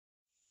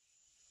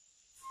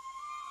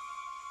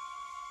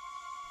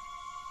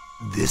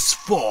this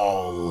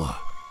fall.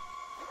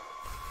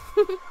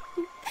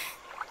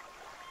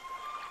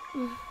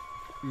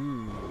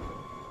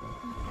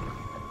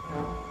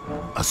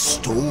 A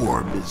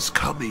storm is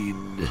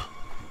coming.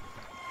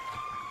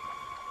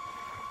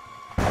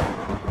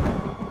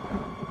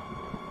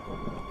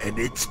 And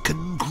its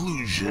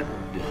conclusion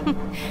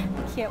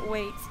Can't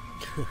wait.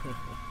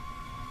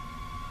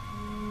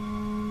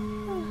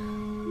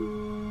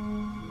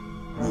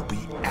 will be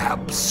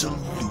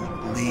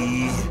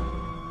absolutely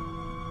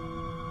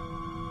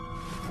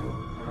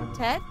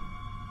Ted?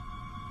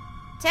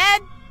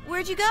 Ted,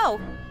 where'd you go?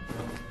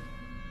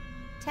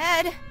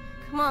 Ted,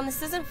 come on,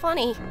 this isn't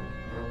funny.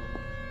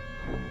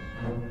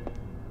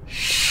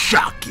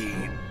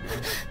 shocking.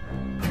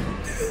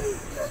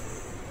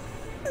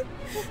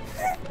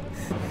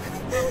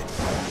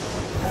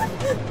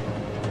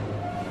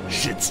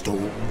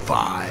 Shitstorm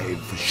 5,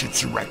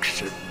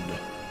 Shitsurrection,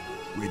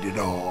 rated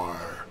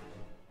R.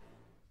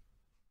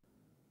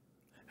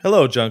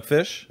 Hello,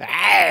 Junkfish.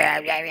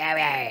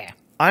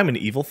 I'm an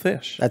evil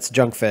fish. That's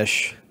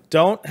junkfish.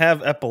 Don't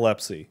have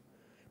epilepsy.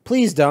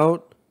 Please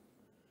don't.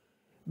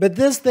 But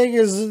this thing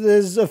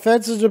is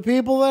offensive to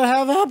people that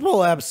have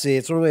epilepsy.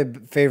 It's one of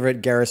my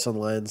favorite Garrison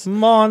lines.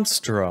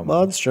 Monstrum.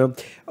 Monstrum.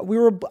 We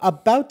were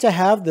about to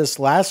have this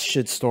last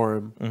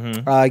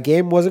Shitstorm.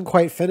 Game wasn't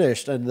quite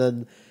finished. And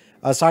then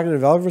I was talking to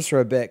developers for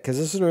a bit because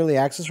this was in early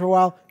access for a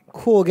while.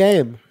 Cool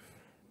game.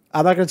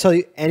 I'm not going to tell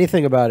you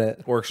anything about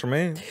it. Works for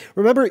me.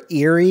 Remember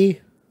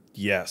Eerie?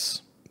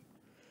 Yes.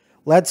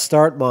 Let's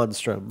start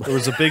Monstrum. There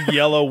was a big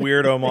yellow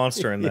weirdo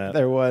monster in that.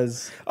 There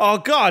was. Oh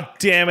god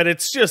damn it!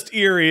 It's just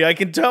eerie. I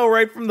can tell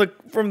right from the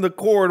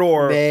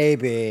corridor.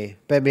 Maybe,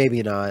 but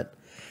maybe not.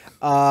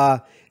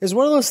 It's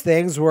one of those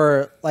things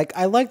where, like,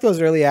 I like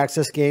those early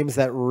access games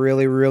that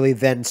really, really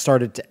then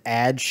started to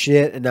add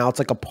shit, and now it's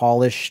like a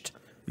polished,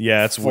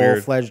 Yeah, it's weird.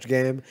 full-fledged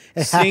game.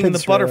 It Seeing the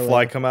happens butterfly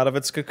rarely, come out of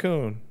its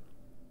cocoon.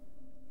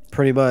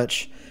 pretty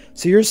much.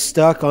 So you're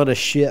stuck on a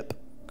ship.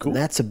 Cool.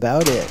 And that's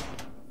about it.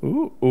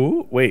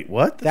 Ooh, wait,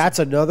 what? That's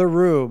another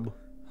room.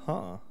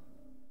 Huh.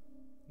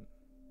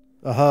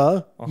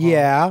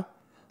 Yeah,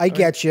 I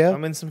get you.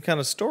 I'm in some kind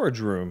of storage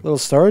room. Little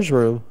storage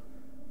room.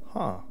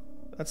 Huh.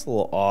 That's a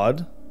little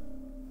odd.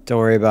 Don't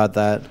worry about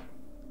that.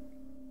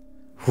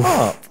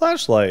 Huh.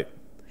 Flashlight.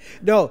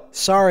 No,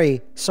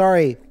 sorry.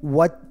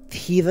 What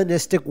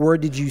heathenistic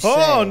word did you say?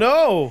 Oh,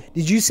 no.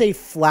 Did you say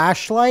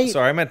flashlight?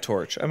 Sorry, I meant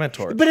torch.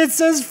 But it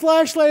says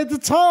flashlight at the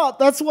top.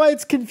 That's why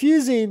it's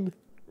confusing.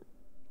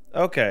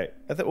 Okay.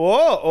 I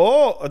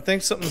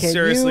think something's Can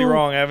seriously you-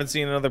 wrong. I haven't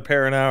seen another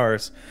pair in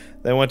hours.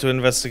 They went to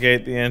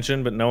investigate the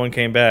engine, but no one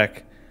came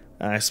back.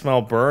 I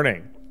smell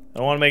burning. I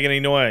don't want to make any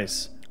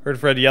noise. Heard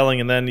Fred yelling,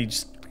 and then he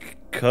just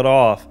cut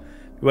off.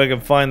 If I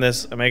can find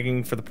this, I'm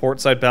making for the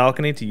portside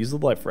balcony to use the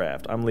life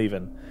raft. I'm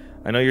leaving.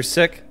 I know you're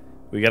sick.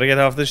 We gotta get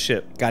off this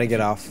ship. Gotta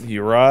get off.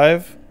 You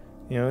arrive,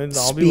 you know, and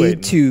I'll be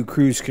waiting. Speed 2,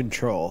 cruise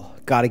control.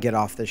 Gotta get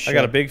off this ship. I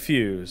got a big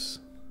fuse.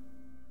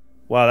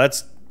 Wow,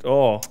 that's...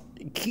 Oh,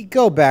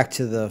 Go back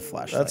to the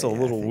flashlight. that's a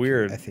little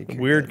weird. I think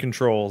you're weird good.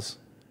 controls.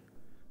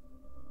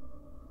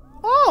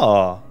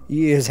 Oh,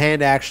 His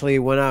hand actually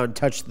went out and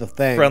touched the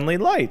thing. friendly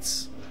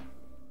lights.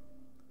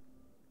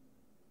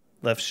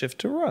 Left shift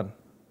to run.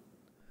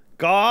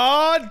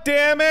 God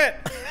damn it!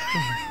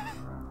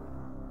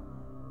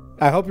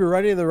 I hope you're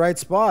running in the right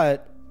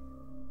spot.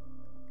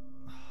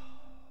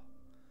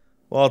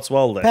 Well, it's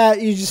well lit.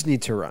 Pat, you just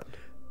need to run.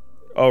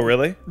 Oh,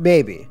 really?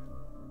 Maybe.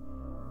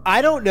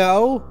 I don't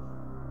know.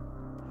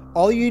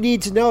 All you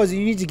need to know is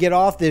you need to get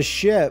off this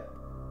ship.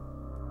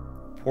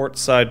 Port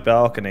side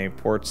balcony,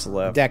 ports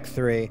left. Deck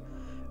 3.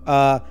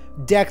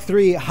 Deck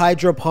 3,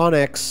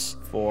 hydroponics.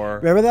 4.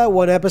 Remember that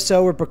one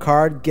episode where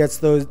Picard gets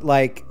those,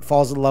 like,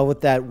 falls in love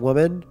with that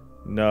woman?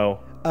 No.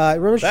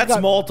 Remember That's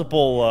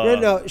multiple.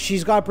 No,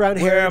 she's got brown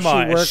hair. Where and am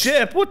I? Works,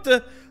 Ship, what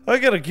the? I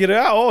gotta get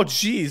out. Oh,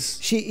 jeez.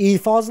 He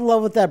falls in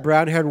love with that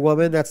brown-haired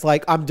woman that's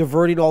like, I'm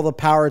diverting all the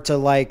power to,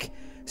 like,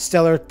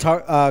 stellar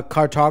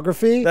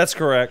cartography. That's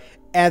correct.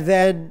 And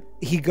then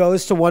he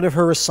goes to one of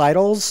her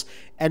recitals,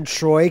 and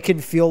Troy can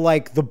feel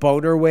like the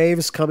boner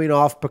waves coming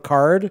off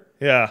Picard.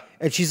 Yeah.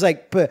 And she's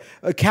like,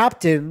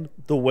 Captain,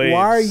 The waves.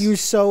 why are you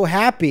so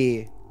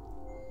happy?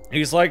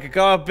 He's like, I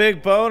got a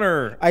big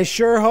boner. I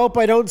sure hope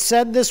I don't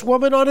send this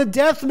woman on a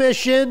death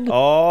mission.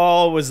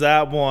 Oh, was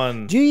that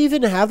one? Do you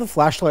even have the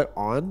flashlight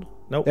on?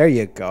 Nope. There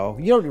you go.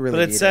 You don't really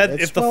But need it said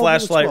It's if the well-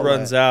 flashlight it's well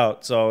runs lit.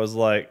 out, so I was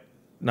like,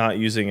 not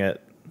using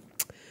it.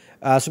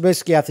 So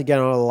basically you have to get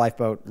on the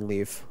lifeboat and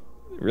leave.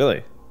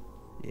 Really?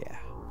 Yeah.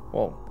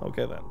 Well,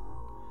 okay then.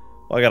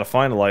 Well, I gotta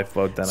find a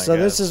lifeboat then, So I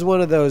guess. this is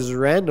one of those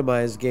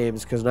randomized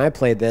games, because when I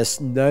played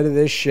this, none of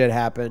this shit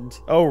happened.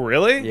 Oh,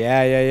 really?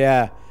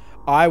 Yeah.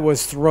 I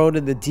was thrown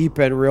in the deep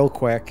end real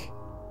quick.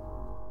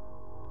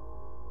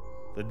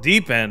 The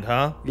deep end,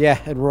 huh? Yeah,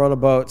 and we're on a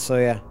boat, so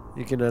yeah,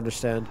 you can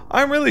understand.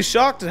 I'm really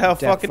shocked at how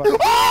fucking...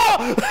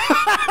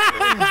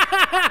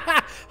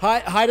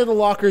 Hide in the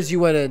lockers you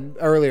went in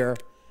earlier.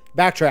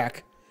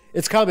 Backtrack.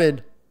 It's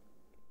coming.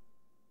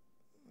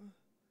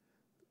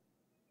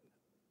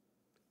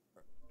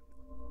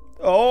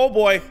 Oh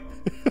boy.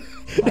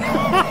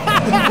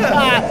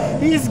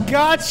 He's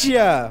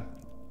gotcha.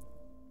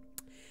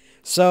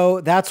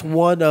 So that's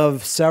one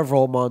of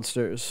several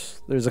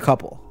monsters. There's a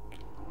couple.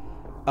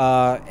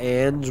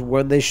 And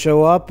when they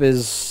show up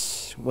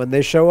is when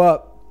they show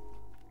up.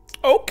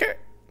 Okay.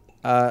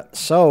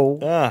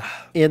 So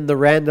in the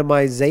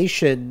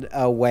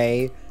randomization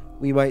way,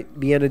 we might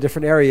be in a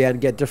different area and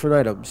get different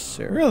items.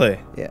 Here. Really?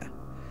 Yeah.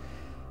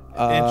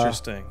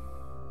 Interesting.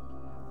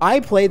 I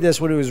played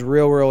this when it was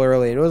real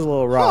early, and it was a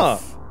little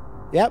rough.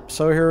 Yep,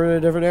 so here we're in a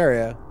different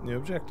area. New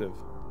objective.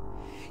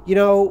 You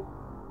know,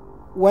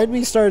 when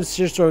we start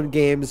Shitstorm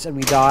games and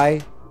we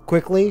die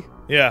quickly,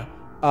 Yeah.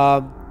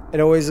 it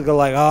always go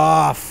like,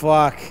 oh,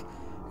 fuck.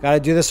 Gotta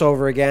do this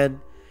over again.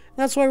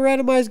 That's why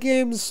randomized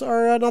games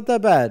are not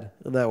that bad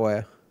in that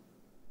way.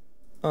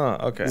 Oh,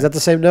 okay. Is that the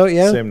same note,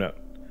 yeah? Same note.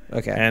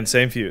 Okay. And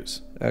same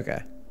fuse.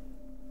 Okay.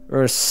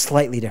 Or a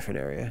slightly different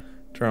area.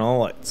 Turn on the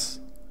lights.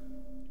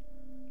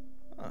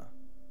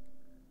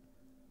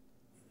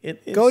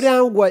 It is... Go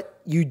down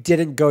what you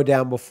didn't go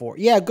down before.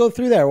 Yeah, go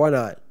through there. Why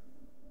not?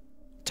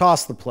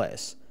 Toss the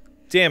place.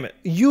 Damn it.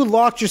 You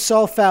locked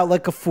yourself out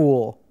like a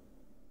fool.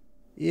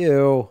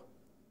 Ew.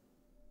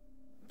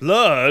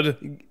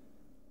 Blood?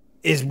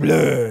 Is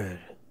blood.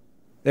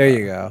 There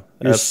you go.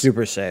 You're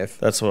super safe.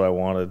 That's what I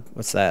wanted.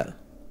 What's that?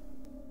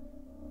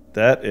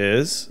 That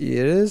is... It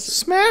is?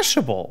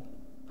 Smashable.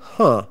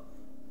 Huh.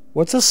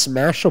 What's a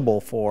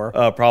smashable for?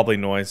 Probably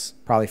noise.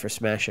 Probably for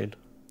smashing.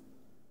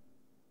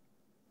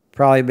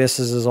 Probably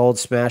misses his old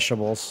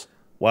smashables.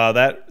 Wow,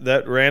 that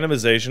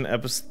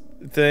randomization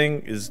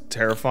thing is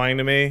terrifying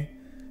to me.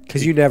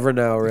 Because you never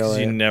know,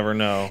 really. You never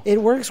know.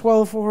 It works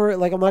well for,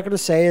 like, I'm not going to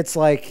say it's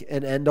like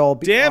an end-all.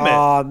 Damn it.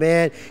 Aw,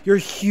 man. Your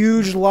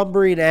huge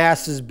lumbering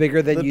ass is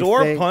bigger than you think. The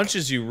door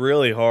punches you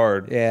really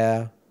hard.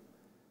 Yeah.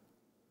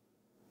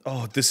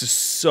 Oh, this is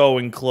so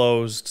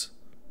enclosed.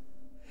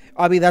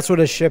 I mean, that's what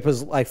a ship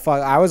is like.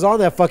 Fuck, I was on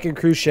that fucking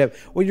cruise ship.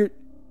 When you're...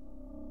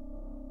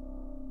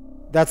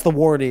 That's the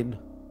warning.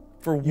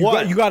 For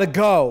what? You gotta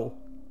go.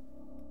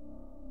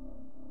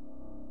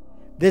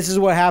 This is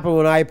what happened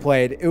when I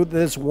played.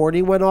 This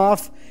warning went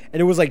off,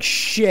 and it was like,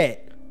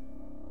 shit.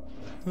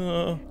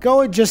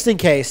 Go in just in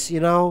case, you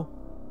know?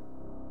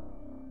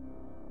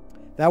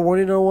 That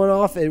warning went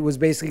off, it was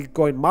basically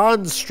going,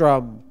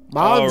 Monstrum.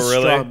 Monstrum. Oh,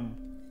 really?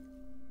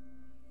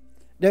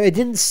 No, it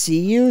didn't see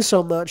you, so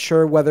I'm not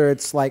sure whether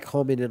it's like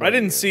homing in. I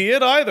didn't see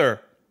it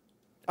either.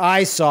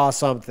 I saw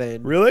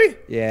something. Really?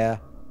 Yeah.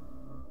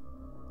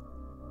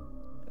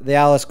 The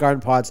Alice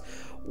Garden Pods.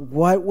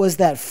 What was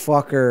that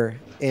fucker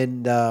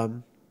in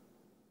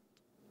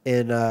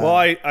well,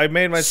 I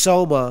made my...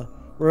 Soma.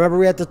 Remember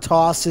we had to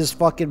toss his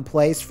fucking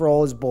place for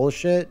all his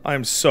bullshit?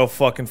 I'm so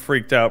fucking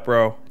freaked out,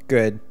 bro.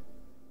 Good.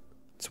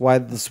 That's why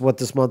what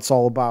this month's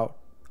all about.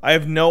 I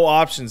have no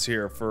options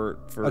here for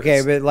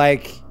okay, but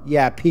like,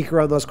 yeah, peek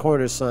around those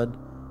corners, son.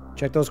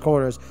 Check those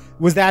corners.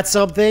 Was that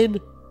something?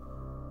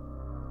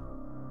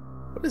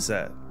 What is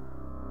that?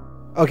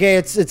 Okay,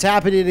 it's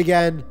happening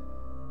again.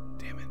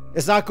 Damn it.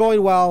 It's not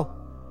going well.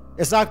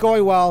 It's not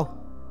going well.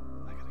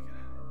 I gotta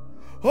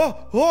get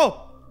out.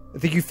 Oh! I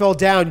think you fell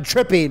down. You're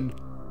tripping.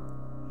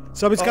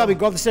 Somebody's coming.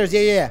 Go up the stairs.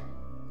 Yeah.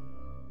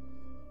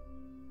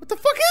 What the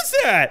fuck is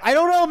that? I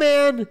don't know,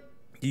 man.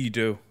 You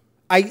do.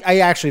 I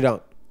actually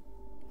don't.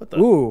 What the?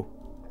 Ooh.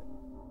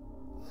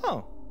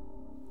 Oh.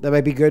 That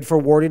might be good for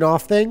warding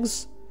off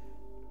things.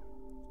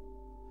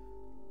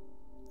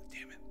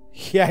 Damn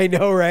it. Yeah, I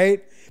know,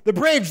 right? The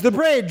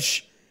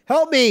bridge.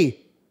 Help me.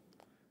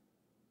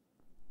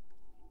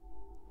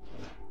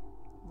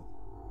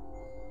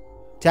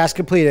 Task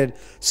completed.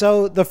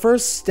 So the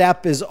first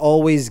step is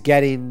always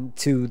getting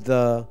to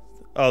the...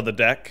 Oh, the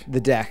deck? The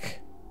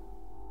deck.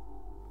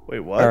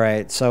 Wait, what? All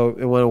right, so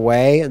it went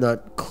away and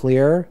not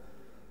clear.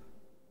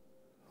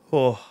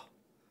 Oh.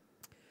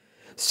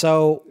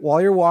 So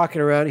while you're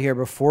walking around here,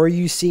 before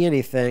you see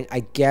anything, I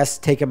guess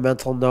take a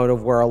mental note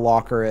of where a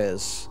locker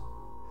is.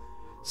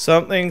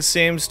 Something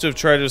seems to have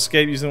tried to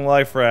escape using the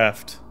life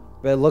raft.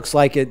 But it looks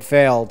like it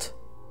failed.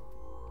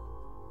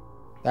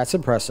 That's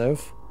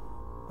impressive.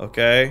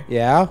 Okay.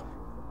 Yeah.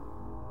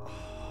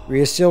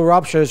 Reseal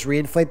ruptures,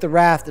 reinflate the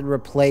raft, and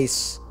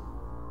replace.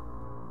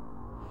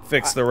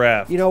 Fix the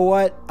raft. You know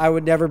what? I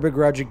would never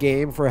begrudge a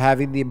game for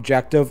having the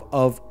objective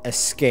of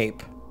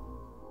escape.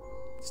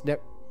 What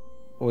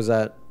was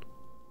that?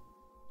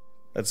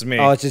 That's me.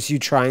 Oh, it's just you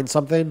trying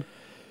something?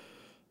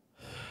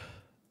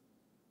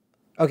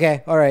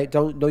 Okay, alright.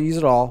 Don't use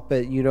it all,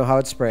 but you know how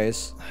it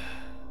sprays.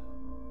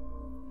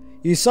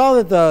 You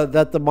saw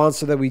that the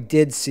monster that we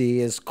did see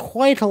is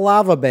quite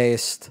lava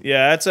based.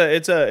 Yeah, it's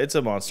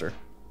a monster.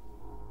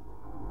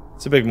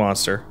 It's a big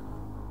monster.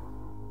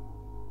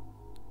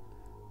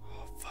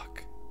 Oh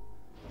fuck.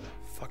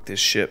 Fuck this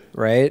ship.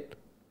 Right?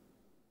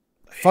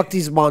 Fuck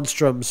these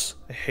monstrums.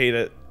 I hate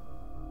it.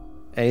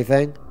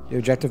 Anything? Your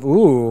objective?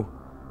 Ooh.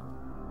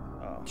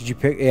 Oh. Did you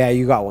pick? Yeah,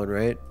 you got one,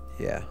 right?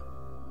 Yeah.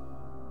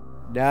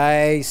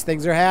 Nice.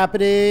 Things are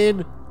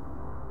happening.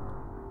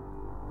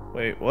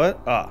 Wait, what?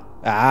 Ah.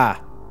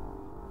 Ah.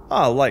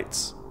 Ah,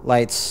 lights.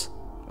 Lights.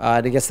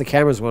 And I guess the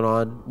cameras went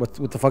on. What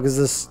the fuck is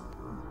this?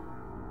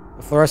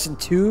 A fluorescent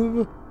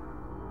tube?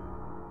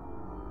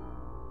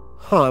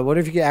 Huh, I wonder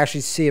if you can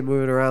actually see it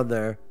moving around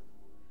there.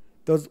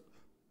 Those...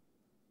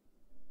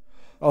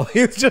 Oh,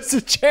 it was just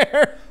a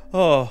chair.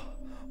 Oh,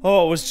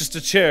 it was just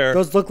a chair.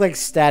 Those look like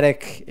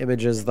static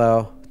images,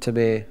 though, to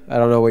me. I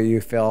don't know what you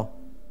feel.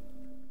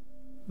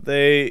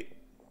 Yeah,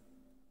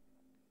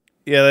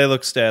 they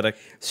look static.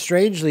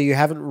 Strangely, you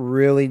haven't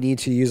really need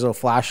to use a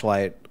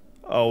flashlight.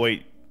 Oh,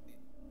 wait.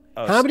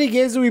 How many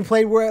games have we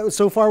played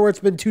so far where it's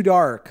been too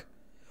dark?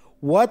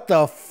 What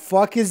the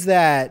fuck is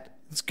that?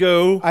 Let's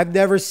go. I've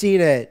never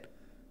seen it.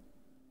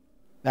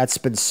 That's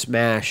been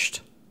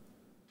smashed.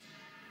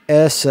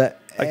 I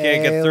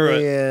can't get through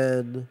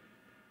it.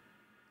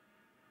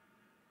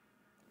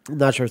 I'm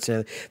not sure what's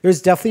saying.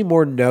 There's definitely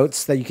more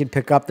notes that you can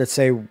pick up that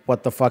say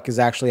what the fuck is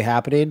actually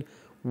happening.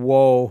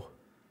 Whoa.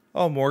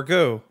 Oh, more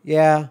goo.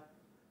 Yeah.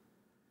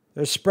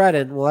 They're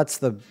spreading. Well, that's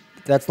the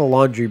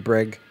laundry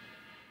brig.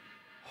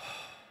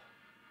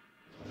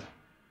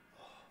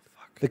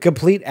 The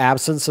complete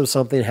absence of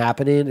something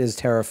happening is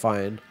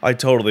terrifying. I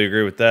totally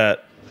agree with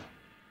that.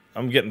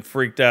 I'm getting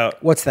freaked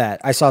out. What's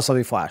that? I saw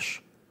something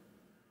flash.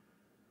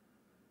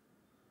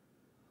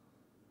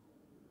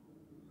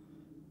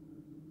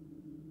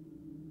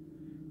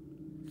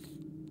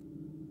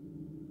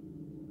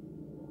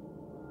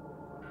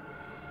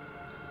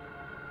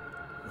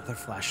 Another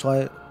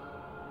flashlight?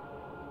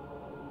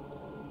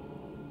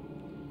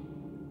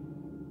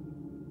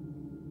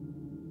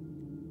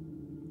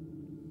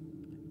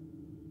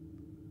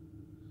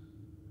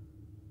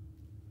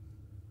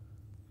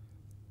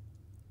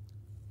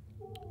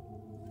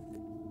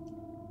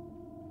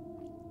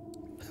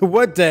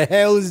 What the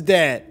hell is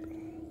that?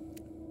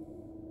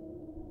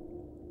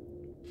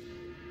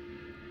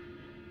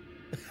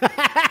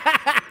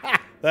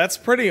 That's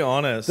pretty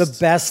honest. The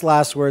best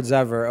last words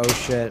ever. Oh,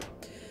 shit.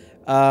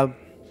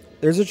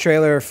 There's a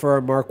trailer for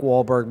a Mark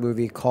Wahlberg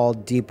movie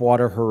called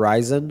Deepwater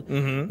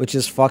Horizon, which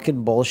is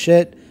fucking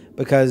bullshit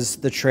because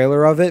the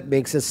trailer of it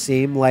makes it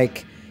seem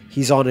like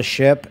he's on a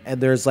ship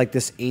and there's like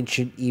this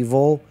ancient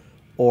evil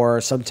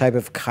or some type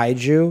of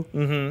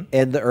kaiju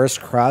in the Earth's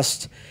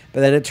crust. But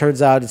then it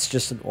turns out it's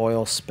just an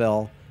oil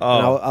spill. Oh.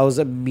 And I was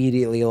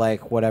immediately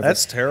like, whatever.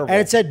 That's terrible.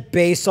 And it said,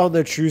 based on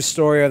the true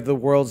story of the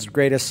world's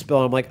greatest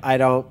spill. I'm like, I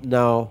don't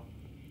know.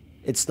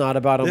 It's not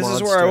about a monster.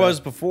 This is where I was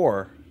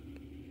before.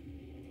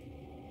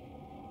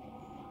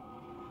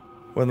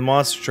 When the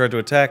monster tried to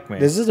attack me.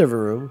 This is a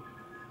different room.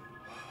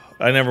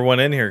 I never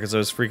went in here because I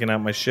was freaking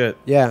out my shit.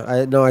 Yeah,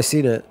 I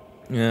seen it.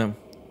 Yeah.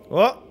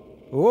 Well,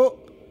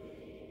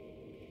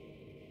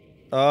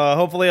 Oh.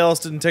 hopefully Ellis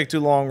didn't take too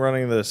long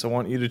running this. I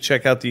want you to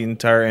check out the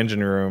entire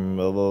engine room.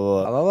 Blah,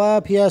 blah, blah.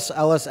 P.S.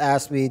 Ellis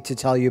asked me to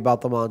tell you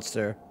about the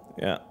monster.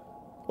 Yeah.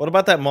 What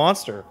about that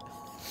monster?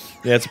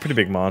 Yeah, it's a pretty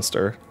big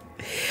monster.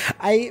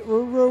 I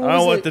don't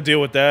know what the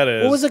deal with that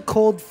is. What was it,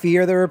 Cold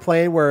Fear they were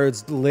playing where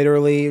it's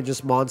literally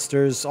just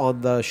monsters on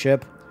the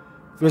ship?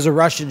 It was a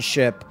Russian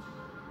ship.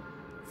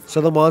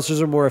 So the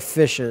monsters are more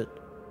efficient.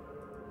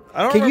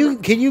 I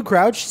don't Can you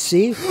crouch?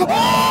 See? Go!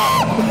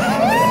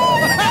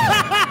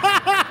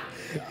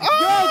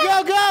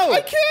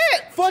 I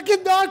can't!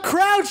 Fucking not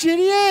crouch,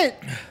 idiot!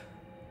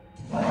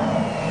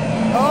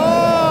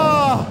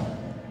 Oh!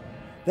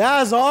 That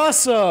was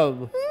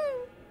awesome!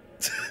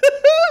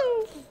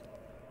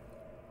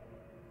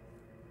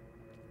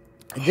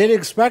 I didn't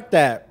expect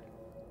that.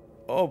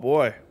 Oh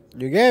boy.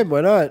 New game,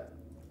 why not?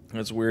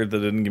 That's weird that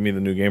it didn't give me the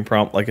new game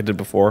prompt like it did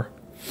before.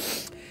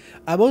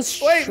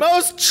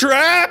 Most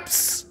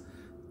traps!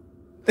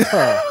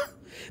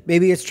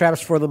 Maybe it's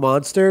traps for the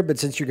monster, but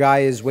since your guy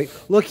is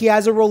look, he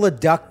has a roll of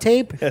duct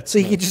tape, so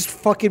he can just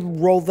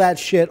fucking roll that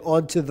shit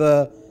onto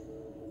the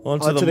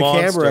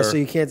camera, so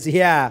you can't see.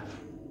 Yeah,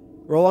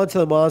 roll onto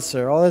the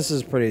monster. All this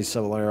is pretty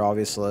similar,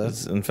 obviously.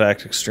 It's in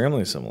fact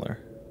extremely similar.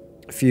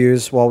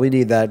 Fuse. Well, we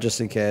need that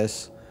just in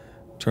case.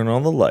 Turn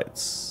on the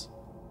lights.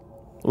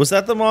 Was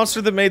that the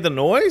monster that made the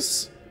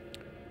noise?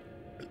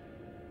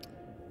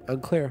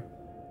 Unclear.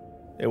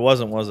 It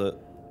wasn't, was it?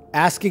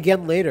 Ask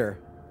again later.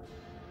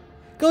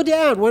 Go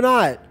down. Why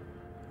not?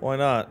 Why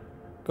not?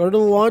 Go to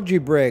the laundry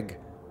brig.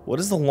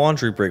 What is the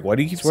laundry brig? Why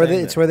do you keep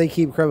saying It's where they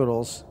keep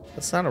criminals.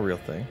 That's not a real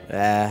thing.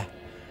 Ah.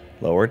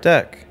 Lower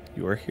deck.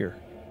 You are here.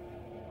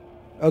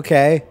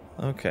 Okay.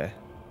 Okay.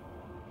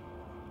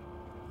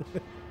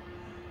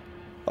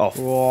 Oh,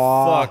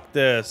 Whoa. fuck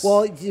this.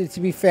 Well, to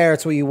be fair,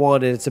 it's what you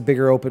wanted. It's a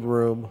bigger open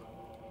room.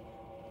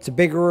 It's a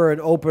bigger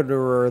and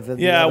opener than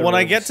yeah, the other when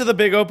I rooms. get to the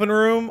big open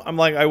room, I'm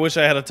like, I wish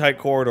I had a tight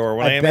corridor.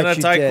 When I am in a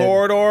tight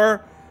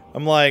corridor,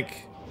 I'm like,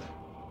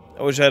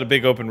 I wish I had a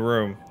big open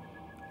room.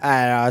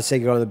 I don't know. I'd say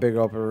go to the big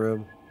open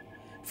room.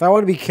 If I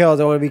want to be killed,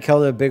 I want to be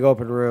killed in a big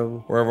open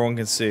room. Where everyone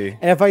can see.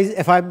 And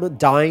if I'm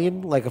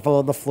dying, like if I'm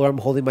on the floor, I'm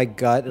holding my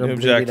gut and I'm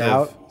bleeding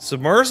out.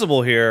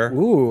 Submersible here.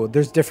 Ooh,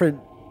 there's different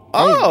things.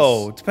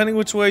 Oh, depending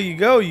which way you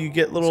go, you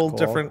get little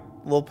different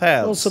little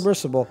paths. Little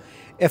submersible.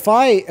 If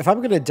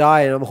I'm gonna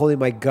die and I'm holding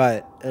my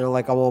gut and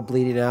I'm all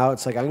bleeding out,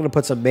 it's like I'm gonna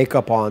put some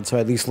makeup on so I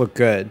at least look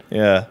good.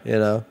 Yeah. You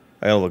know?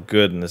 I gotta look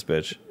good in this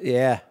bitch.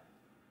 Yeah.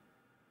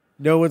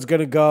 No one's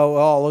gonna go,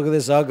 oh, look at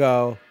this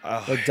Uggo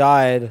that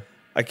died.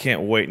 I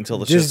can't wait until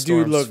the This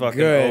dude shitstorm's looked fucking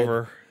good.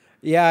 over.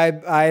 Yeah,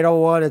 I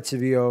don't want it to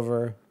be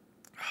over.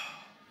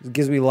 It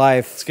gives me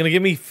life. It's gonna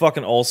give me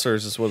fucking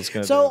ulcers is what it's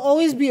gonna So do.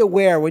 always be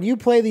aware, when you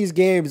play these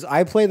games,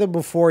 I play them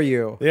before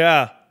you.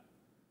 Yeah.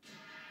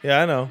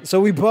 Yeah, I know.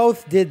 So we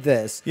both did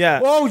this.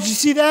 Yeah. Whoa, did you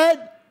see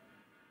that?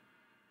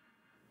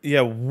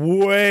 Yeah,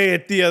 way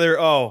at the other...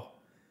 Oh.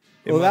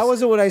 Well, that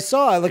wasn't what I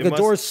saw. Like it a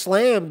door must-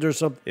 slammed or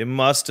something. It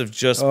must have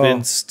just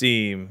been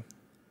Steam.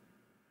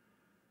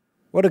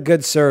 What a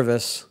good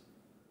service.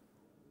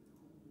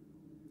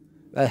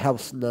 That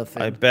helps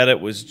nothing. I bet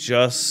it was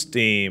just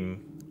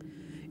Steam.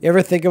 You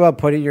ever think about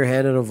putting your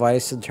hand in a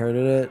vice and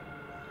turning it?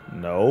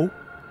 No.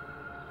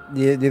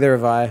 Neither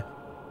have I.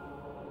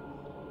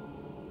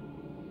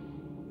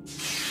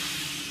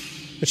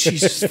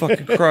 Jesus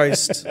fucking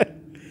Christ.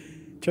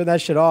 Turn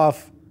that shit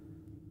off.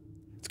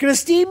 It's gonna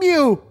steam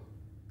you!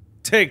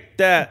 Take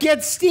that.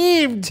 Get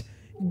steamed!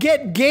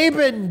 Get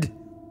gabened!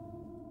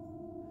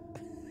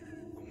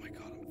 Oh my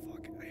god,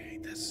 I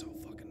hate this so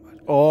fucking much.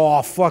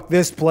 Oh, fuck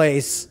this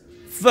place.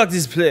 Fuck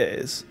this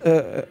place.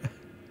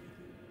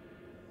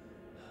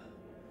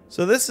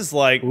 So this is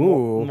like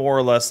Ooh. more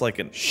or less like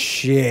an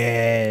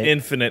Shit.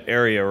 infinite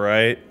area,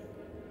 right?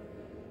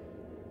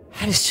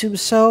 I'd assume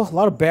so. A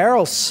lot of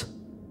barrels.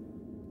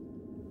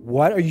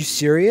 What? Are you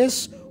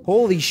serious?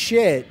 Holy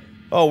shit.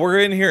 Oh, we're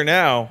in here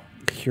now.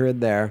 You're in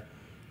there.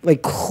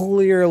 Like,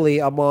 clearly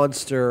a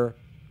monster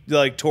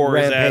Like tore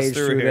his ass rampage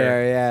through through here.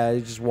 there. Yeah,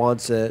 he just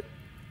wants it.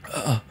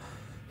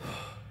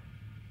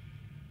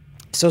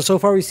 So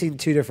far we've seen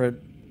two different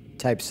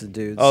types of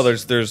dudes. Oh,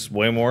 there's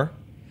way more.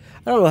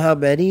 I don't know how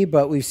many,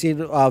 but we've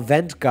seen a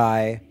vent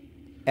guy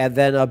and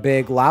then a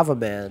big lava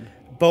man.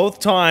 Both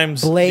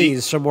times.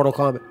 Blaze from Mortal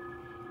Kombat.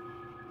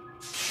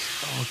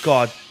 Oh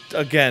god,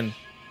 again.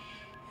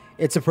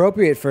 It's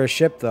appropriate for a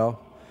ship, though.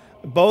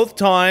 Both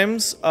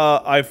times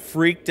I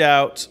freaked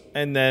out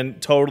and then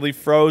totally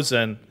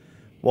frozen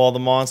while the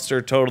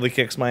monster totally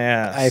kicks my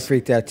ass. I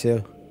freaked out,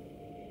 too.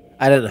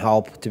 I didn't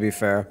help, to be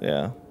fair.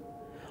 Yeah.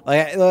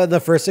 Like the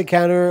first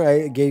encounter,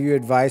 I gave you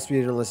advice, but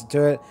you didn't listen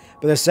to it.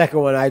 But the second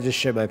one, I just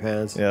shit my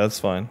pants. Yeah, that's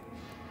fine.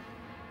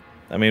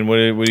 I mean, what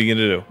are you gonna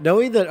do?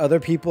 Knowing that other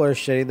people are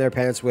shitting their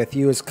pants with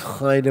you is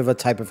kind of a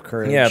type of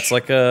courage. Yeah, it's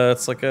like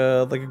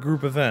a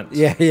group event.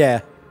 Yeah,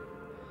 yeah.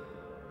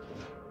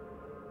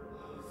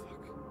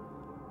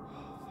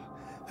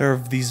 There are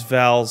these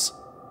valves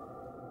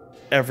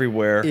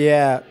everywhere.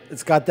 Yeah,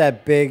 it's got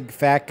that big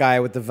fat guy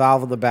with the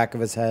valve on the back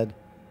of his head.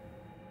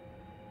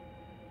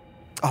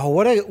 Oh,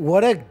 what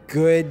a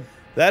good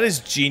That is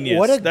genius.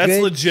 What a That's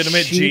good,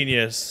 legitimate cheap-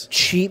 genius.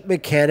 cheap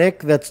mechanic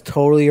that's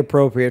totally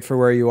appropriate for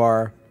where you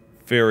are.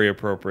 Very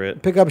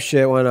appropriate. Pick up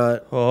shit, why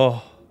not?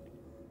 Oh.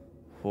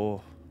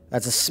 Oh.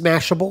 That's a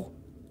smashable.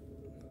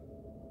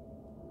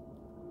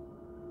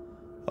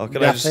 Oh,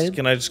 Nothing.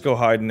 can I just go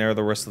hide in there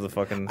the rest of the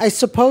fucking... I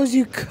suppose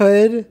you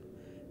could. It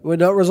would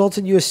not result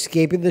in you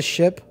escaping the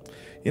ship.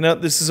 You know,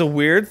 this is a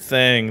weird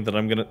thing that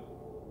I'm gonna...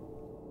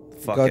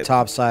 Fuck Go it.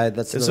 topside.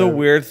 That's It's another- a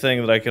weird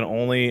thing that I can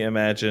only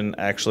imagine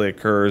actually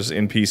occurs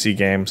in PC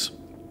games.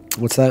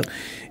 What's that?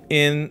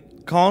 In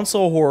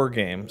console horror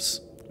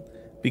games,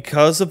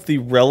 because of the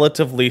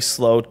relatively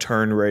slow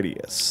turn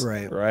radius,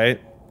 right?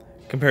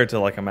 Compared to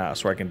like a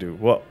mouse where I can do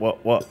what,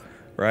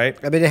 right?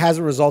 I mean, it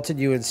hasn't resulted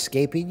in you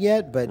escaping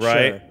yet, but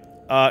Right?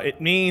 sure. It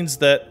means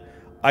that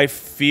I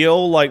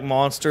feel like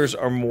monsters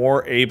are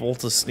more able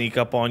to sneak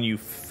up on you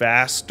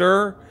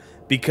faster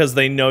because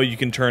they know you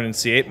can turn and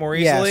C8 more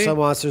easily. Yeah, some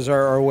monsters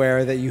are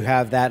aware that you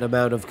have that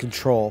amount of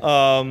control.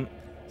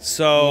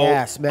 So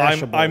Yeah,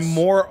 smashables. I'm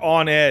more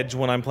on edge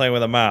when I'm playing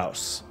with a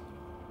mouse.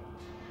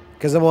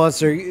 Because the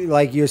monster,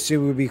 like you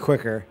assume, would be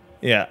quicker.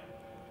 Yeah,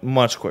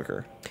 much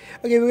quicker.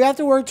 Okay, we have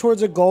to work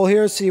towards a goal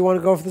here. So you want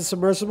to go for the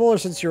submersible, or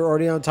since you're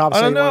already on top? I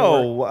so don't you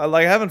wanna know. work-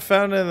 Like I haven't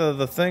found any of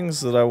the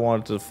things that I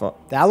wanted to find.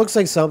 That looks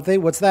like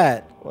something. What's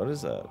that? What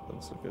is that?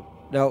 That's a good.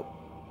 No,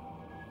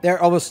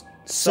 they're almost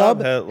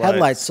sub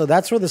headlights. So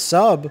that's for the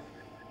sub,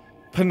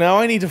 But now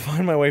I need to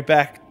find my way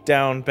back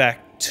down, back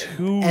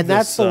to. and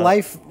that's the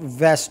life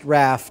vest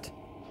raft.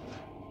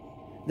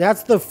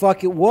 That's the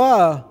fucking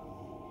whoa.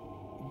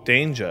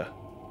 danger.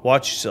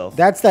 Watch yourself.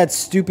 That's that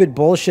stupid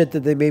bullshit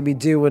that they made me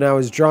do when I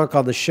was drunk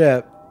on the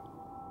ship.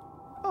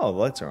 Oh, the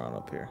lights are on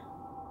up here.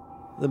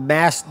 The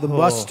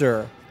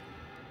muster.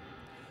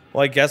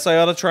 Well, I guess I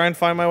ought to try and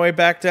find my way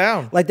back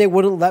down. Like they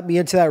wouldn't let me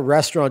into that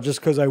restaurant just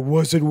because I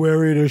wasn't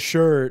wearing a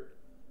shirt.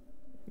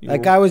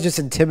 That guy was just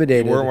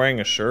intimidated. You weren't wearing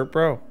a shirt,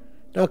 bro.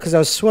 No, because I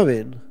was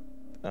swimming.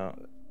 Oh.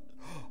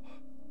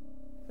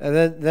 And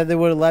then they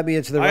wouldn't let me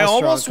into the I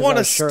restaurant. almost 'cause want I to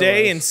was stay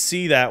shirtless. and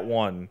see that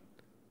one.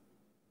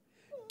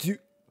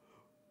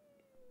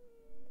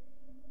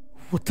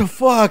 What the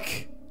fuck?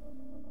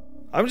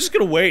 I'm just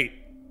gonna wait.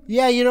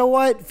 Yeah, you know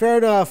what? Fair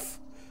enough.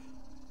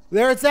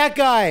 There, it's that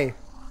guy.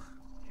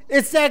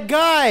 It's that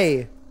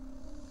guy.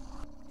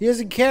 He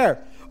doesn't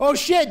care. Oh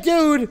shit,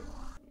 dude.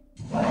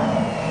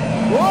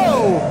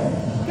 Whoa.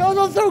 No,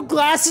 don't throw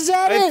glasses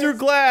at I it? threw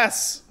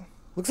glass.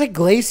 Looks like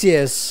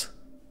Glacius.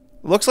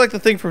 Looks like the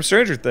thing from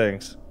Stranger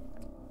Things.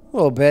 A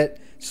little bit.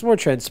 Just more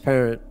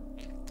transparent.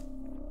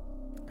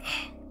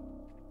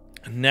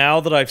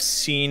 Now that I've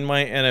seen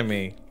my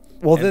enemy.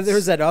 Well, then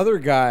there's that other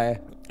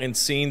guy. And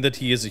seen that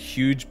he is a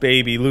huge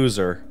baby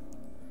loser.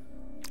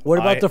 What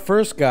about the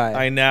first guy?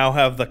 I now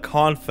have the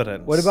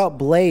confidence. What about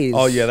Blaze?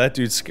 Oh yeah, that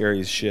dude's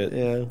scary as shit.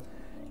 Yeah.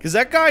 Because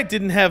that guy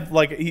didn't have,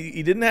 like,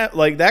 he didn't have,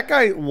 like, that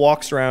guy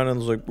walks around and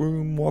was like,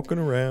 boom, walking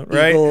around,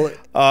 right? Eagle.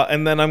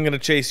 And then I'm gonna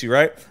chase you,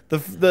 right?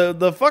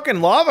 The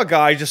fucking lava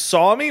guy just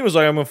saw me, was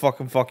like, I'm gonna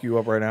fucking fuck you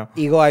up right now.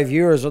 Eagle Eye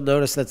viewers will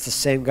notice that's the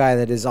same guy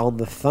that is on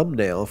the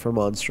thumbnail for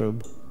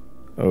Monstrum.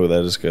 Oh,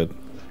 that is good.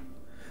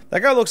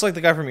 That guy looks like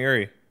the guy from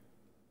Erie.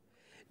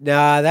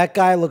 Nah, that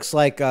guy looks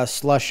like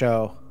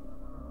Slusho.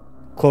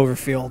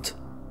 Cloverfield.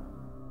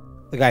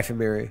 The guy from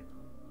Erie.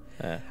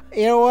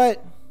 You know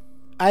what?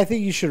 I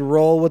think you should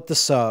roll with the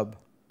sub.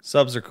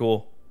 Subs are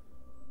cool.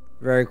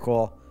 Very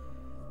cool.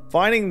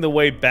 Finding the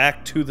way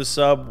back to the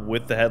sub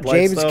with the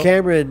headlights, James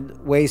Cameron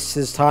wastes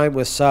his time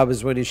with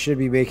subs when he should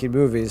be making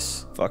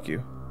movies. Fuck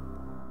you.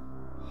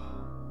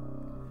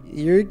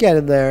 You're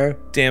getting there.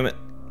 Damn it.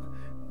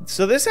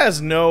 So this has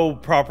no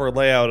proper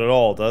layout at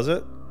all, does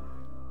it?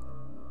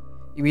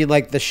 You mean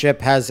like the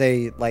ship has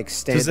a like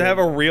standard? Does it have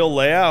a real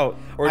layout,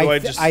 or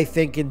do I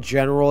think in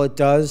general it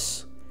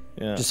does.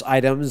 Yeah. Just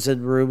items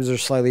and rooms are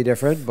slightly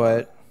different,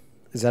 but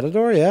is that a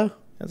door? Yeah.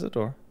 That's a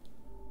door.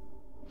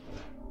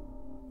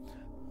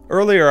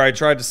 Earlier, I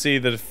tried to see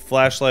that if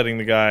flashlighting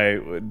the guy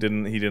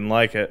didn't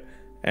like it,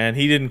 and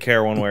he didn't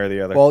care one way or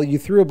the other. Well, you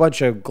threw a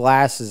bunch of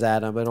glasses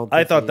at him.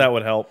 I thought that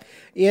would help.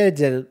 Yeah, it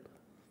didn't.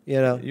 You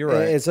know, you're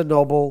right. It's a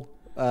noble.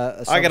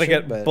 I gotta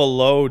get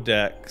below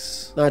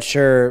decks. Not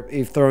sure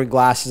if throwing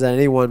glasses at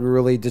anyone will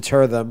really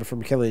deter them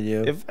from killing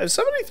you. If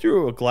somebody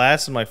threw a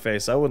glass in my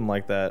face, I wouldn't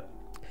like that.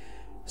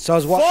 So I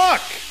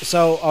was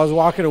So I was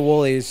walking to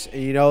Woolies,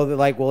 and you know that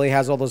like Wooly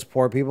has all those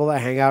poor people that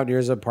hang out near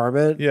his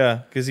apartment.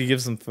 Yeah, because he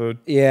gives them food.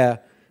 Yeah,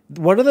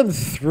 one of them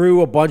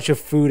threw a bunch of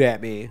food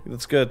at me.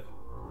 That's good.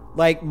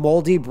 Like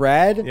moldy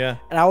bread. Yeah,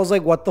 and I was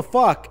like, "What the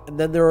fuck?" And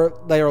then they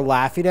were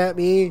laughing at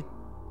me,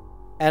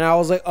 and I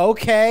was like,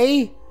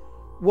 "Okay,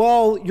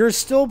 well, you're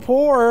still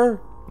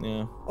poor."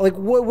 Yeah. Like,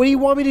 what do you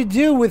want me to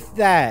do with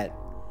that?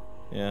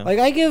 Yeah. Like,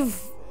 I give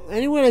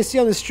anyone I see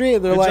on the street,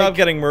 and they're like, "Good job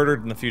getting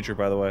murdered in the future,"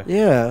 by the way.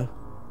 Yeah.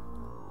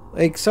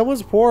 Like,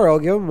 someone's poor, I'll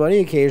give them money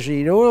occasionally.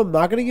 You know what I'm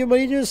not going to give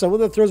money to? Someone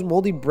that throws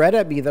moldy bread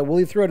at me that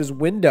Willie threw out his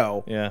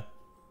window. Yeah.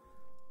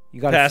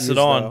 You got to pass it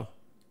on. Though.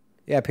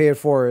 Yeah, pay it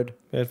forward.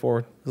 Pay it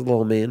forward. It's a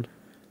little mean.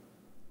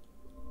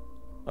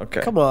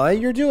 Okay. Come on,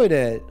 you're doing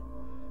it.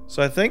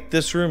 So I think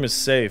this room is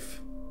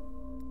safe.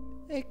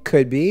 It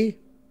could be.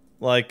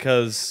 Like,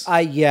 cause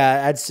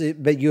yeah, I'd say,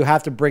 but you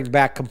have to bring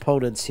back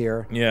components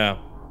here. Yeah.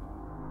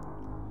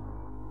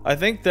 I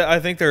think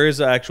there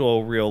is an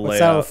actual real What's layout.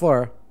 that on the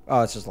floor?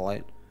 Oh, it's just a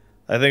light.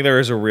 I think there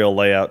is a real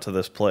layout to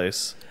this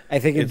place. I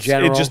think in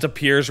general it just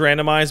appears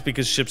randomized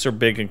because ships are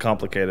big and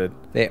complicated.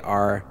 They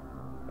are.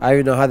 I don't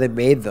even know how they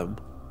made them.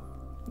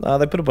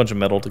 They put a bunch of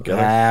metal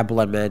together.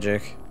 Blood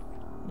magic.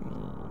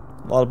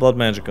 A lot of blood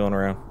magic going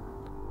around.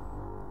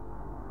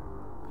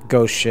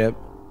 Ghost ship.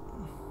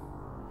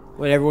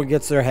 When everyone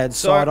gets their heads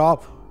sawed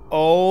off.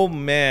 Oh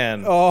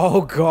man.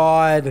 Oh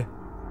god.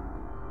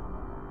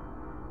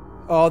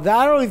 Oh,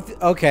 that only.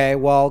 Okay,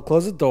 well,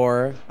 close the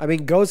door. I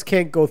mean, ghosts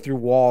can't go through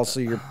walls, so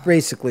you're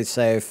basically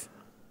safe.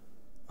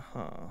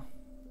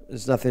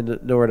 There's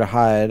nowhere to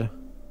hide.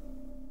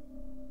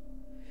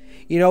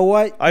 You know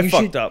what? I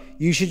fucked up.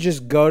 You should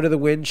just go to the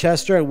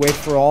Winchester and wait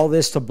for all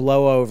this to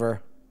blow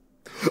over.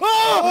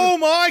 Oh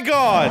my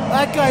god!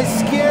 That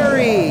guy's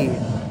scary.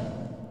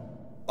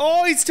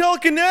 Oh, he's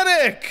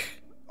telekinetic.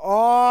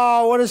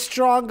 Oh, what a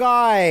strong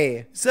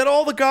guy. Is that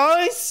all the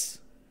guys?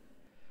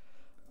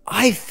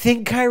 I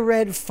think I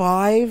read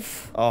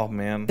 5. Oh,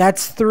 man.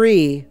 That's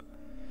 3.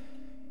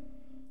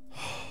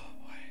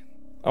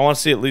 I want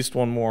to see at least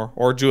one more.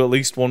 Or do at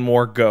least one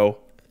more go.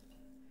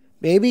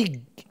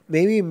 Maybe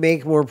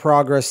make more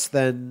progress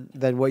than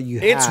what you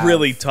have. It's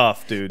really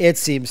tough, dude. It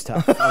seems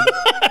tough.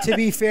 To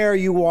be fair,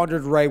 you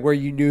wandered right where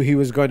you knew he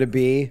was going to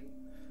be.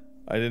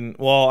 I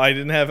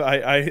didn't have...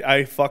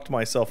 I fucked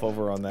myself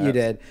over on that. You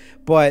did.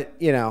 But,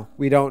 you know,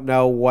 we don't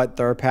know what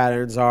their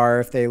patterns are,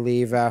 if they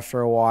leave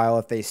after a while,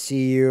 if they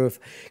see you.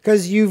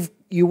 Because you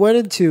went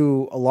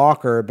into a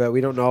locker, but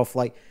we don't know if,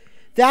 like...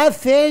 That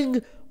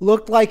thing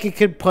looked like it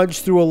could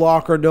punch through a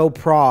locker, no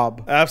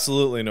prob.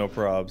 Absolutely no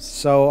probs.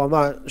 So I'm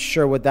not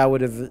sure what that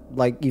would have,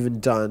 like, even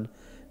done.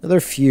 Another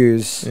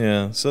fuse.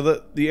 Yeah. So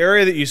the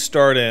area that you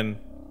start in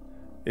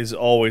is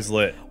always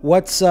lit.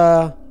 What's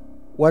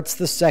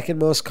the second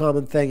most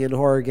common thing in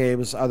horror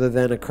games other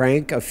than a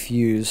crank? A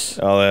fuse.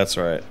 Oh, that's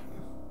right.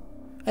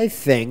 I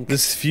think.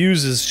 This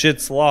fuse is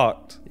shit's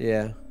locked.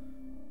 Yeah.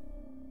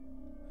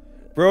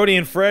 Brody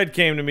and Fred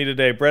came to me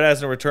today. Brett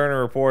hasn't returned or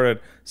reported.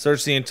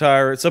 Searched the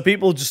entire... So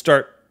people just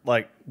start,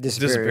 like,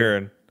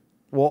 disappearing.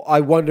 Well,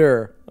 I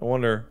wonder.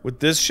 with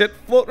this shit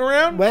floating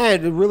around?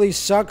 Man, it really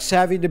sucks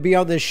having to be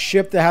on this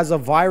ship that has a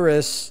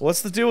virus.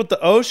 What's the deal with the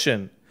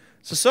ocean?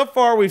 So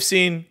far we've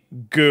seen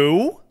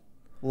goo,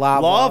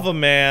 lava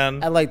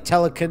man, and like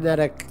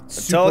telekinetic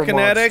super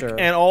monster.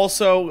 and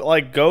also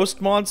like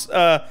ghost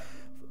monster.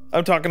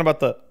 I'm talking about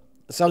the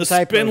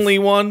type spindly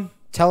one.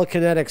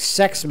 Telekinetic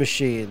sex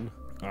machine.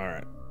 All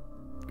right.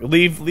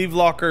 Leave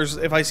lockers.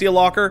 If I see a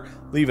locker,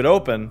 leave it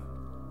open.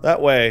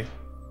 That way,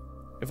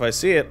 if I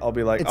see it, I'll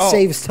be like, it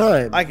saves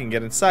time. I can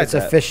get inside. It's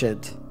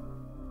efficient.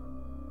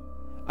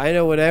 I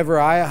know whenever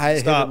I hide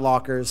hidden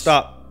lockers.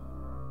 Stop.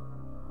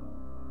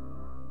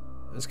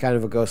 It's kind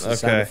of a ghostly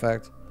sound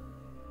effect.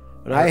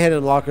 When I hid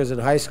in lockers in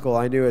high school,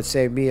 I knew it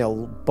saved me a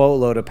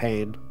boatload of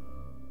pain.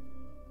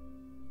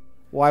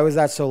 Why was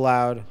that so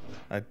loud?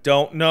 I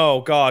don't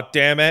know. God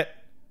damn it.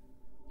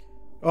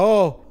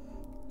 Oh.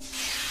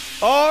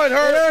 Oh, it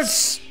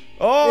hurts.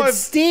 Oh, it's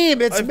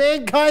steam. It's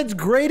mankind's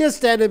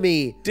greatest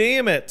enemy.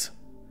 Damn it.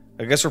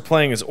 I guess we're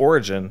playing as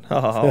Origin.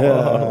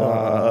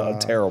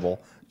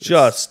 Terrible.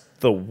 Just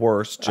the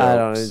worst jokes. I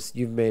don't know.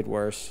 You've made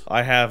worse.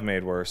 I have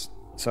made worse.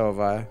 So have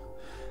I.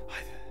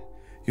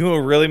 You know what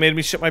really made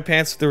me shit my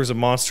pants? If there was a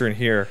monster in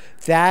here.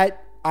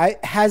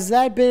 Has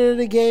that been in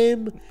a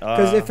game?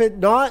 Because if it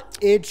not,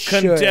 it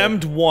should.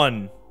 Condemned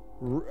 1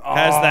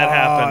 has that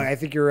happened. I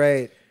think you're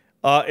right.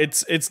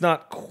 It's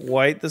not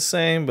quite the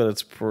same, but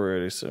it's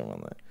pretty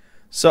similar.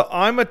 So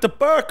I'm at the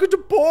back of the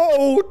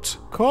boat.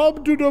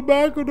 Come to the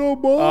back of the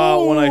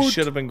boat. When I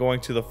should have been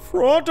going to the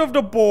front of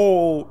the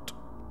boat.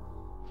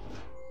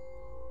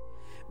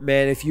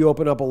 Man, if you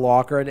open up a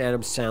locker and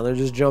Adam Sandler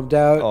just jumped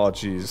out. Oh,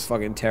 jeez. It's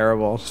fucking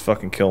terrible. Just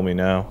fucking kill me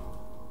now.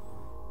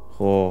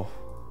 Oh.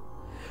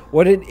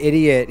 What an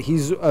idiot.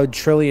 He's a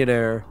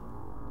trillionaire.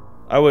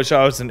 I wish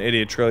I was an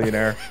idiot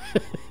trillionaire.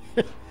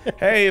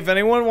 Hey, if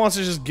anyone wants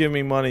to just give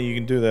me money, you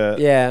can do that.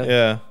 Yeah.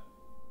 Yeah.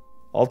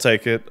 I'll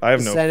take it. I have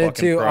no fucking pride.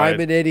 Send it to I'm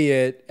an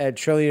idiot at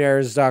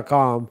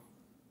trillionaires.com.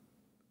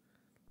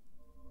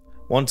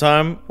 One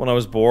time, when I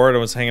was bored, I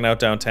was hanging out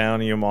downtown,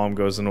 and your mom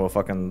goes into a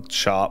fucking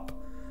shop,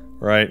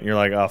 right? And you're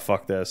like, oh,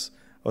 fuck this.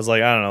 I was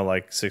like, I don't know,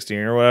 like 16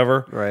 or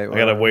whatever. Right. I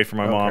gotta wait for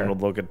my mom to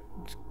look at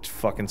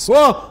fucking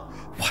Whoa!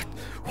 What?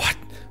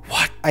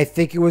 I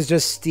think it was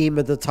just steam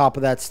at the top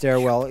of that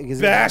stairwell.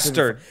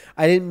 Bastard!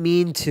 I didn't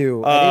mean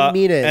to. I didn't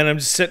mean it. And I'm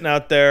just sitting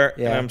out there,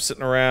 and I'm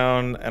sitting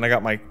around, and I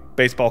got my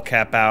baseball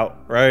cap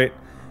out, right?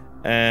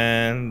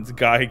 And the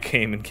guy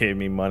came and gave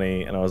me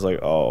money, and I was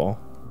like, oh.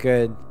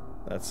 Good.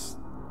 That's...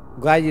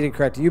 I'm glad you didn't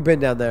correct it. You've been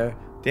down there.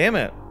 Damn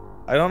it.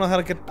 I don't know how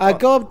to get...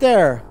 Go up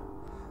there.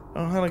 I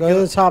don't know how to go to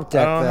the top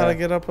deck. I don't know how to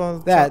get up on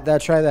the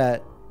top. Try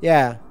that.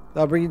 Yeah.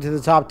 That'll bring you to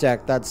the top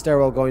deck. That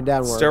stairwell going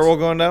downwards. Stairwell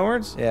going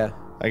downwards? Yeah.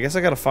 I guess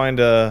I gotta find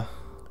a...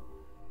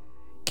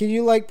 Can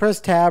you, like, press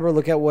tab or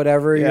look at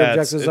whatever your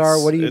objectives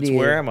are? What do you need?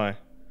 Where am I?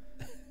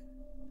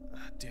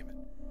 Damn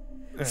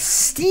it.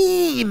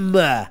 Steam!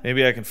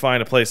 Maybe I can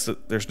find a place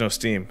that there's no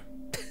steam.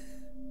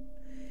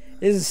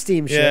 This is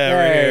steam shit. Yeah,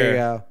 there you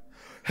go.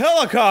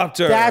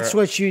 Helicopter! That's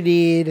what you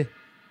need.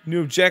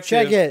 New objective.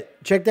 Check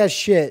it. Check that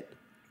shit.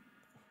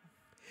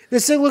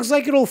 This thing looks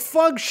like it'll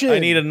function. I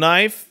need a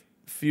knife,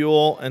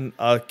 fuel, and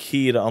a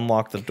key to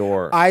unlock the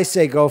door. I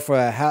say go for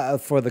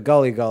the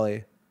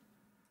gully.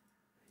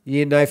 You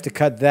need a knife to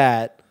cut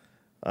that.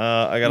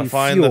 I gotta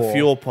find the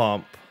fuel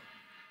pump.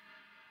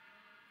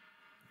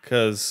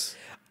 Because...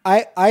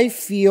 I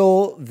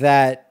feel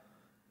that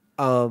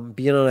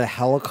being on a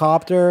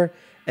helicopter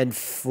and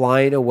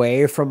flying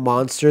away from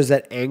monsters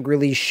that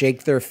angrily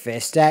shake their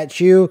fist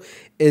at you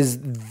is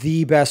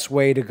the best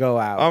way to go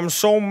out. I'm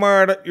so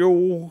mad at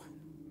you.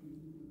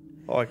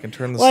 Oh, I can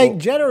turn this... Like,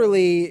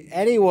 generally,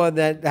 anyone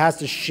that has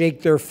to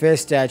shake their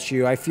fist at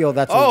you, I feel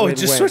that's a win-win. It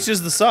just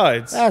switches the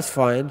sides. That's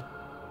fine.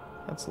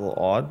 That's a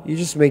little odd. You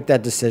just make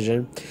that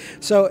decision.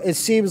 So it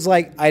seems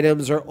like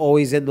items are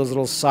always in those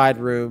little side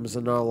rooms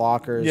and not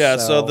lockers. Yeah,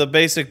 so the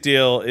basic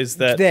deal is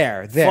that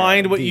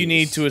find what you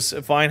need to...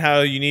 Find how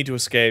you need to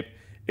escape.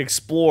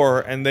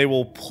 Explore, and they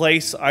will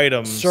place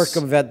items.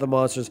 Circumvent the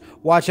monsters.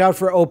 Watch out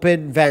for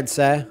open vents,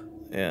 eh?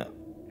 Yeah.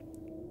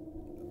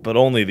 But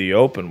only the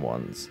open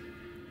ones.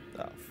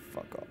 Oh,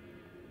 fuck off.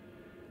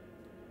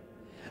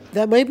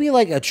 That might be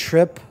like a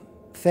trip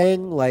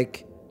thing,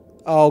 like...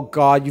 Oh,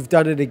 God, you've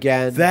done it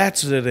again.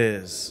 That's what it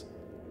is.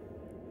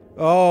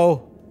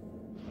 Oh.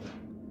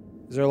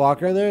 Is there a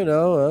locker in there?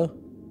 No,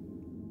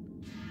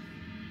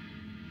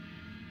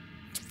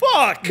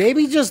 Fuck!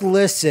 Maybe just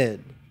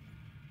listen.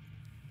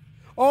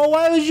 Oh,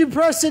 why would you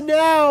press it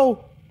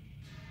now?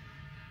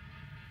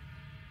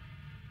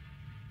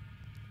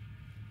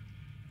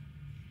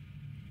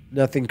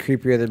 Nothing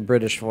creepier than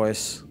British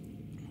voice.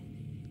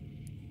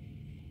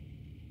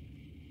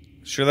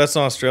 Sure that's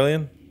not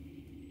Australian?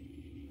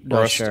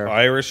 Not or sure.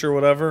 Irish or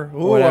whatever?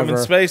 Ooh, I'm in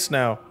space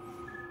now.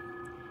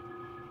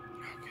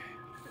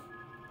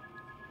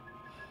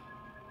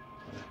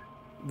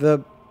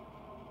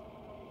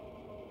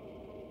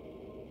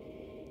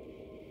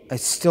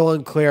 It's still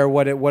unclear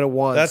what it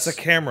wants. That's a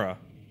camera.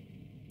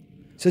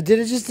 So did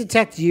it just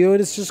detect you and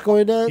it's just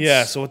going nuts?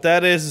 Yeah, so what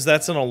that is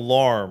that's an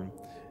alarm.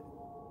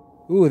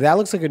 Ooh, that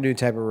looks like a new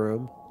type of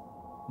room.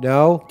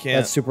 No? Can't.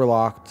 That's super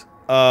locked.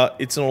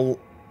 It's an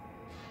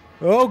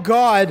Oh,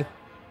 God.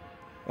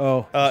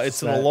 Oh.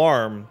 it's an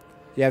alarm.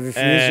 You have your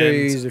fuse or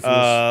you use your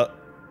fuse?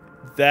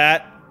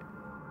 That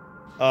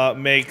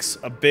makes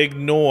a big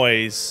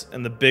noise,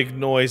 and the big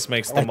noise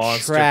makes the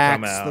monster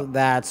come out.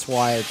 That's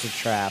why it's a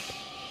trap.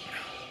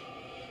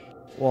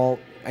 Well,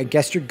 I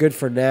guess you're good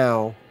for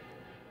now.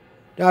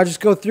 Now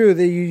just go through.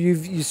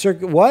 You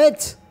circle.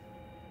 What?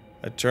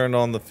 I turned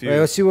on the fuse. Wait,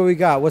 let's see what we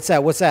got. What's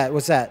that? What's that?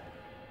 What's that?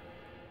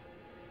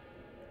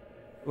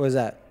 What is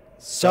that?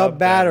 Sub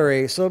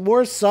battery. So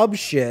more sub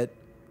shit.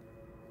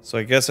 So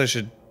I guess I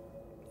should...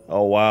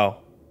 Oh, wow.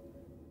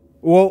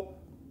 Whoa.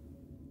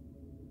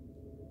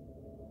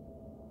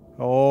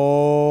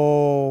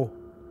 Oh.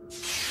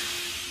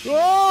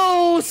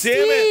 Oh,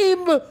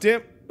 Steam!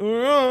 Damn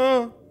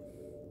it.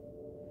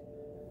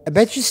 I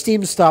bet you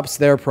Steam stops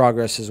their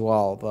progress as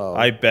well, though.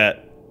 I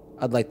bet.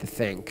 I'd like to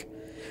think.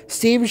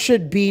 Steam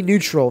should be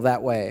neutral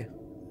that way.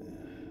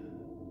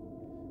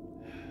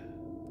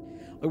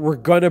 We're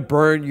gonna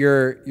burn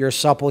your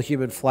supple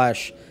human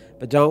flesh,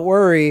 but don't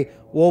worry,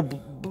 we'll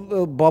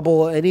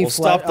bubble any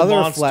stop the other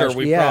monster. flesh.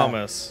 We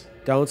promise.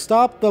 Don't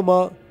stop the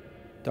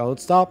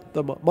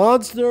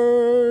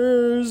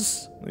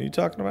monsters. What are you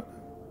talking about?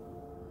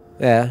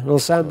 Yeah, it'll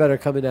sound better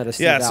coming out of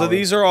Steam. Yeah, so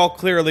these are all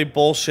clearly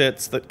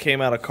bullshits that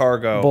came out of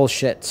cargo.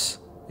 Bullshits.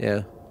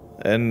 Yeah.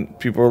 And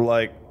people are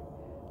like,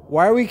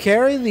 why are we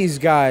carrying these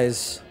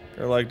guys?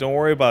 they're like, don't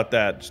worry about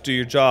that. Just do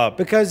your job.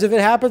 Because if it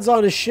happens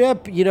on a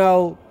ship, you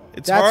know,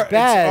 that's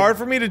bad. It's hard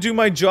for me to do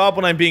my job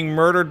when I'm being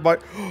murdered by...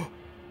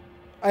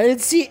 I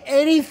didn't see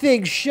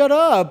anything. Shut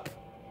up.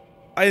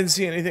 I didn't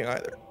see anything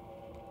either.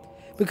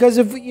 Because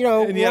if, you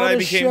know, And yet I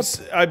became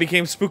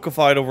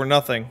spookified over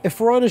nothing.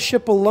 If we're on a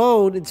ship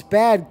alone, it's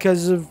bad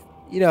because of,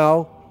 you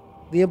know,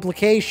 the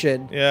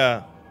implication.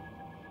 Yeah.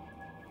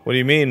 What do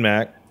you mean,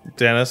 Mac?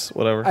 Dennis?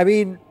 Whatever. I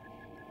mean,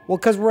 well,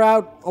 because we're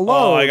out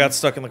alone. Oh, I got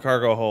stuck in the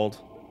cargo hold.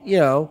 You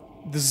know.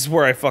 This is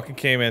where I fucking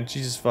came in.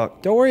 Jesus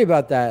fuck. Don't worry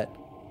about that.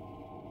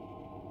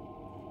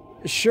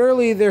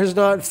 Surely there's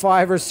not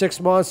 5 or 6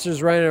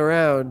 monsters running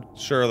around.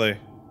 Surely.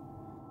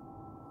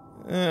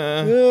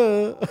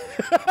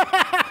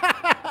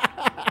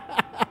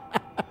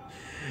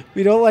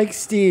 We don't like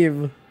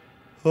Steam.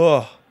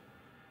 Ugh.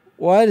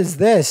 What is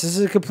this? This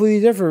is a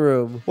completely different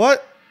room.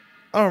 What?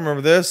 I don't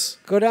remember this.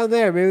 Go down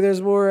there. Maybe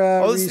there's more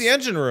oh, this is the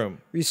engine room.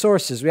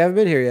 Resources. We haven't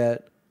been here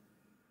yet.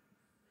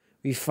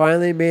 We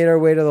finally made our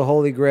way to the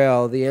Holy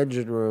Grail, the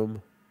engine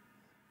room.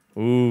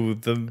 Ooh,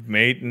 the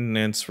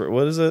maintenance.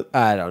 What is it?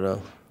 I don't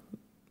know.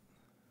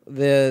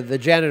 The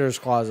janitor's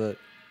closet.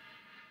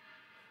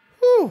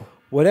 Whew.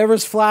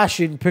 Whatever's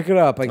flashing, pick it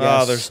up, I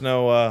guess. Oh, there's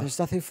no... There's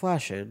nothing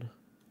flashing.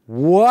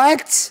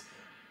 What?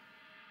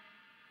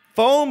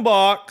 Phone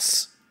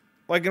box.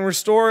 I can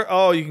restore...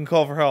 Oh, you can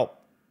call for help.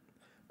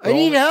 I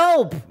need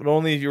help! But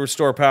only if you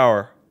restore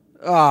power.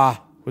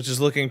 Ah. Which is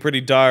looking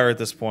pretty dire at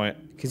this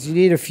point. Because you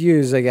need a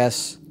fuse, I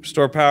guess.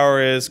 Restore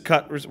power is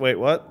cut... Wait,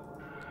 what?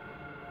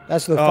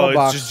 That's the phone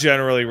box. It's just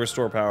generally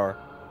restore power.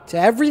 To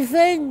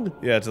everything?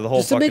 Yeah, to the whole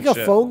just to fucking make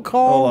a phone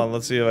call? Hold on,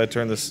 let's see if I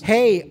turn this...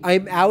 Hey,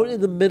 I'm out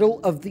in the middle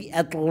of the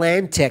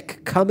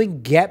Atlantic. Come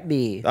and get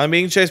me. I'm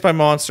being chased by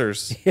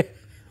monsters.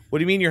 What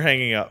do you mean you're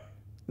hanging up?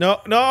 No,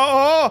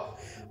 no!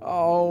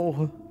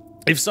 Oh.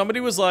 If somebody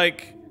was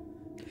like,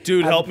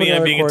 dude, help me,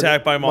 I'm being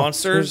attacked by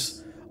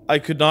monsters, I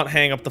could not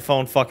hang up the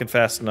phone fucking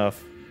fast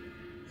enough.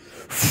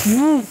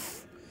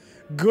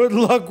 Good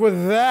luck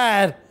with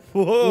that.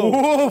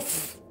 Whoa.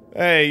 Woof.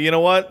 Hey, you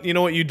know what? You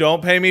know what you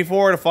don't pay me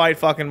for? To fight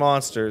fucking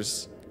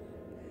monsters.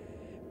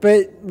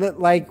 But,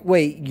 like,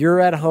 wait, you're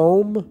at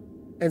home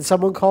and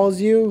someone calls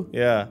you?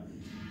 Yeah.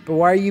 But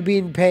why are you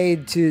being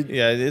paid to...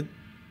 Yeah,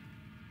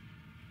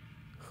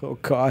 Oh,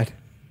 God.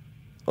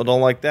 I don't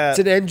like that. It's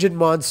an engine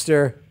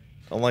monster.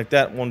 Don't like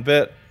that one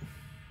bit.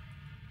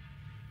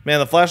 Man,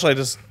 the flashlight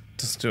just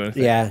doesn't do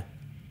anything. Yeah.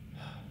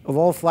 Of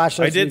all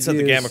flashlights I did set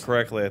the gamma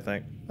correctly, I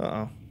think.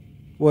 Uh-oh.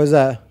 What was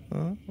that?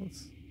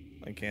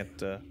 I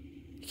can't, You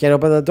can't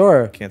open the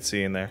door. Can't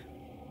see in there.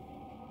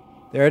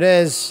 There it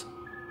is.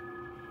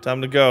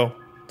 Time to go.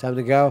 Time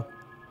to go.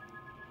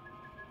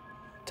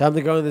 Time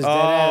to go in this dead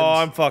end. Oh,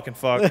 I'm fucking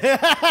fucked.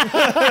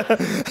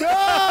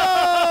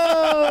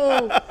 No!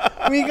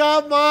 We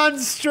got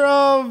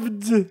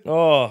monstrummed.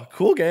 Oh,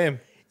 cool game.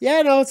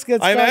 Yeah, no, it's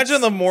good. I imagine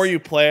the more you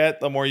play it,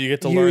 the more you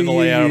get to learn the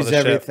layout of the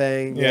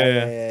everything. ship.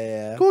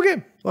 Yeah. Cool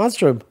game.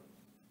 Monstrum.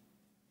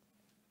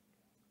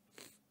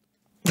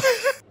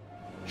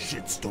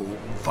 Shitstorm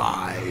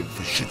 5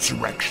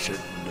 Shitsurrection.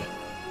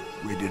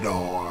 Rated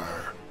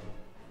R.